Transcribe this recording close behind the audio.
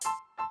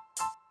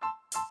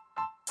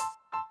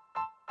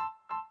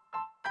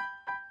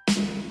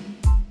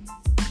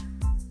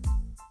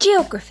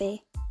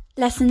Geography,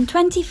 Lesson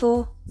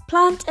 24,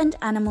 Plant and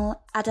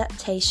Animal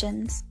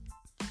Adaptations.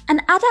 An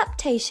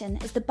adaptation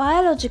is the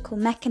biological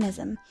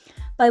mechanism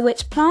by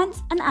which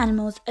plants and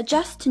animals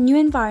adjust to new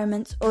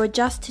environments or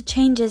adjust to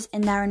changes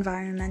in their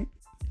environment.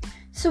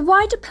 So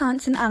why do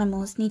plants and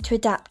animals need to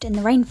adapt in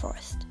the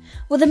rainforest?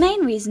 Well, the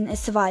main reason is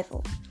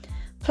survival.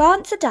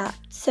 Plants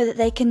adapt so that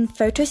they can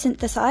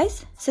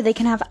photosynthesize, so they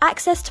can have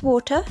access to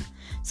water,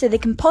 so they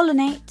can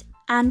pollinate,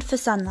 and for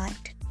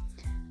sunlight.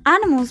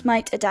 Animals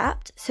might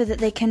adapt so that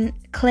they can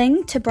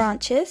cling to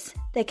branches,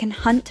 they can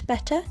hunt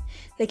better,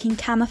 they can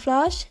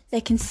camouflage,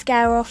 they can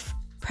scare off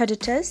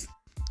predators,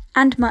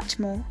 and much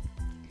more.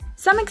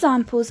 Some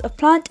examples of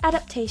plant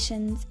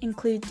adaptations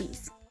include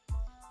these.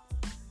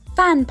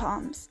 Fan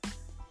palms.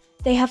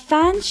 They have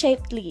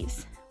fan-shaped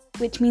leaves,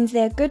 which means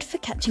they are good for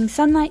catching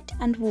sunlight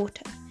and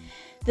water.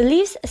 The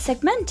leaves are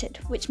segmented,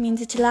 which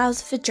means it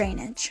allows for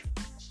drainage.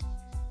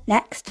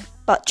 Next,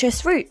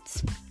 buttress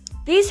roots.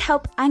 These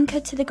help anchor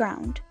to the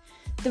ground.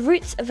 The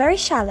roots are very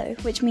shallow,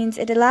 which means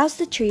it allows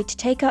the tree to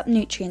take up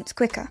nutrients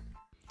quicker.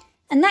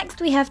 And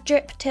next we have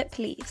drip tip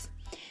leaves.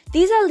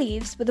 These are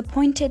leaves with a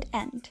pointed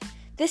end.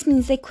 This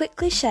means they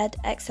quickly shed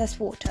excess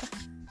water,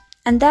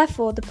 and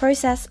therefore the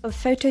process of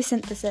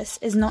photosynthesis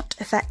is not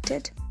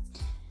affected.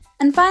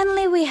 And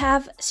finally we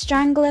have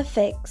strangler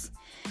figs.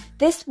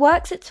 This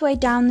works its way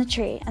down the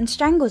tree and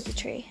strangles the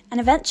tree, and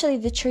eventually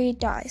the tree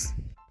dies.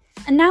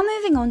 And now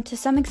moving on to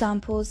some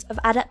examples of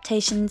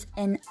adaptations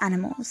in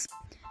animals.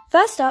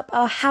 First up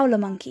are howler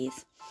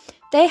monkeys.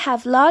 They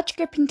have large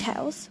gripping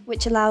tails,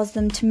 which allows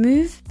them to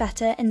move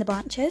better in the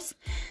branches.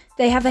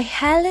 They have a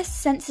hairless,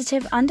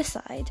 sensitive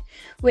underside,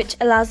 which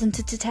allows them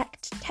to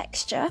detect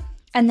texture.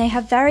 And they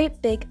have very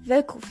big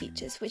vocal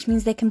features, which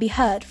means they can be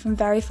heard from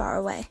very far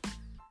away.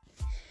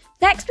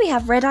 Next we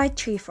have red-eyed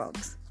tree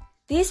frogs.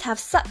 These have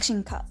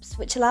suction cups,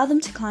 which allow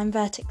them to climb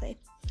vertically.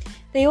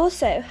 They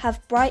also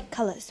have bright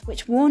colours,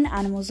 which warn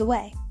animals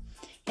away.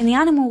 In the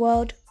animal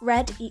world,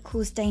 red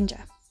equals danger.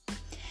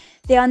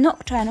 They are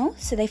nocturnal,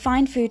 so they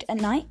find food at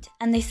night,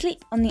 and they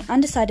sleep on the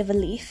underside of a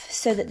leaf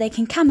so that they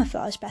can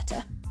camouflage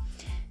better.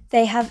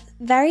 They have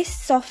very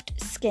soft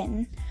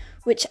skin,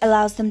 which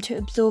allows them to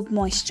absorb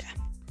moisture.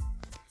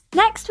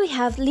 Next we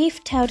have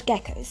leaf-tailed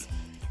geckos.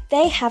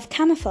 They have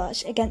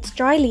camouflage against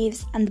dry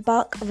leaves and the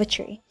bark of a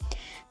tree.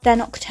 They're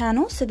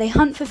nocturnal, so they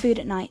hunt for food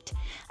at night,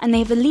 and they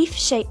have a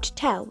leaf-shaped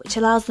tail, which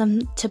allows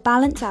them to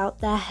balance out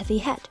their heavy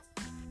head.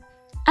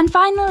 And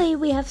finally,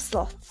 we have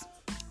sloths.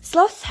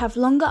 Sloths have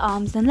longer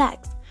arms and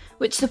legs,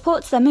 which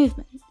supports their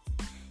movement.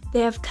 They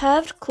have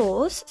curved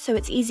claws, so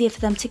it's easier for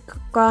them to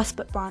grasp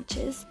at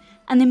branches,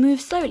 and they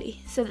move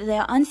slowly, so that they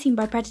are unseen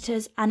by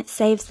predators and it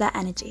saves their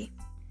energy.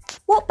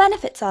 What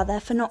benefits are there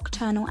for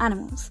nocturnal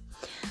animals?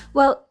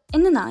 Well,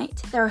 in the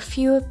night, there are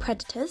fewer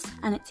predators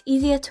and it's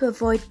easier to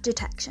avoid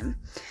detection.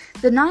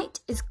 The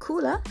night is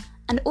cooler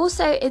and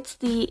also it's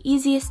the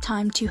easiest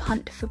time to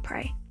hunt for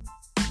prey.